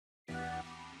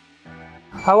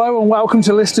Hello and welcome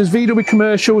to Lister's VW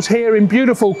Commercials here in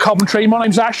beautiful Coventry. My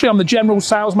name's Ashley, I'm the General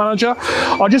Sales Manager.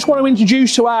 I just want to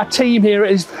introduce to our team here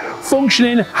at this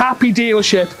functioning, happy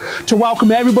dealership to welcome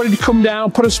everybody to come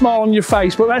down, put a smile on your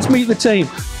face. But let's meet the team.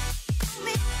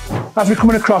 As we're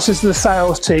coming across, this is the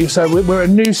sales team. So we're a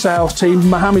new sales team.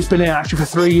 Mohammed's been here actually for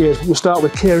 3 years. We'll start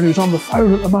with Kieran, who's on the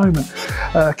phone at the moment.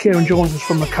 Kieran joins us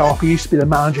from the co-op. He used to be the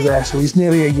manager there, so he's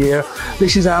nearly a year.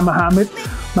 This is our Mohammed.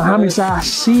 Mohammed's our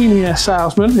senior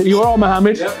salesman. Are you all right,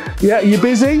 Mohammed? Yep. Yeah, you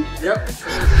busy? Yep.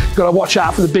 Got to watch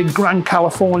out for the big Grand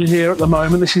California here at the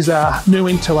moment. This is our new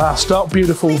into our stock,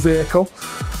 beautiful vehicle.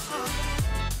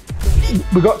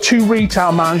 We've got two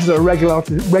retail managers that are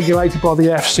regulated by the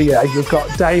FCA. We've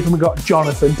got Dave and we've got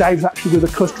Jonathan. Dave's actually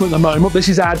with a customer at the moment. This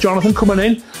is our Jonathan coming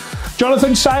in.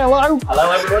 Jonathan, say hello.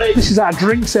 Hello, everybody. This is our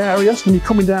drinks area, so when you're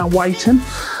coming down waiting,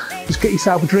 just get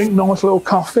yourself a drink, nice little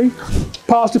coffee.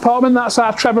 Parts department, that's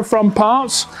our Trevor from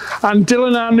Parts. And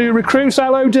Dylan, our new recruit. Say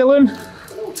hello, Dylan.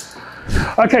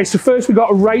 Okay, so first we've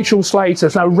got Rachel Slater.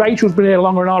 So Rachel's been here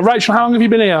longer than I. Rachel, how long have you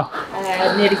been here?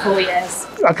 Nearly 4 years.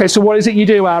 Okay, so what is it you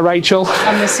do, Rachel?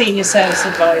 I'm the Senior Service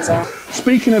Advisor.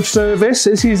 Speaking of service,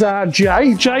 this is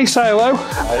Jay. Jay, say hello.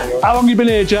 How long have you been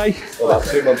here, Jay? About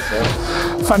 2 months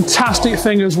now. Fantastic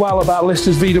thing as well about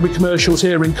Lister's VW Commercials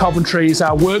here in Coventry is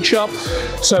our workshop.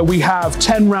 So we have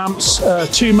 10 ramps,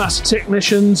 2 master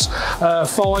technicians,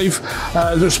 5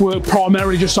 that work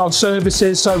primarily just on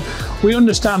services. So we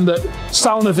understand that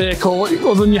selling a vehicle,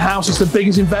 other than your house, is the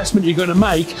biggest investment you're going to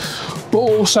make. But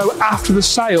also after the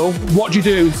sale, what do you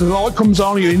do? If the light comes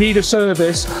on and you need a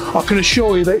service, I can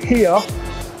assure you that here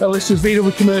at Lister's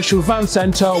VW Commercial Van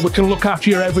Centre, we can look after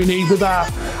your every need with our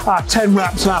 10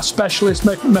 reps and our specialist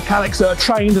mechanics that are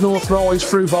trained and authorised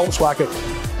through Volkswagen.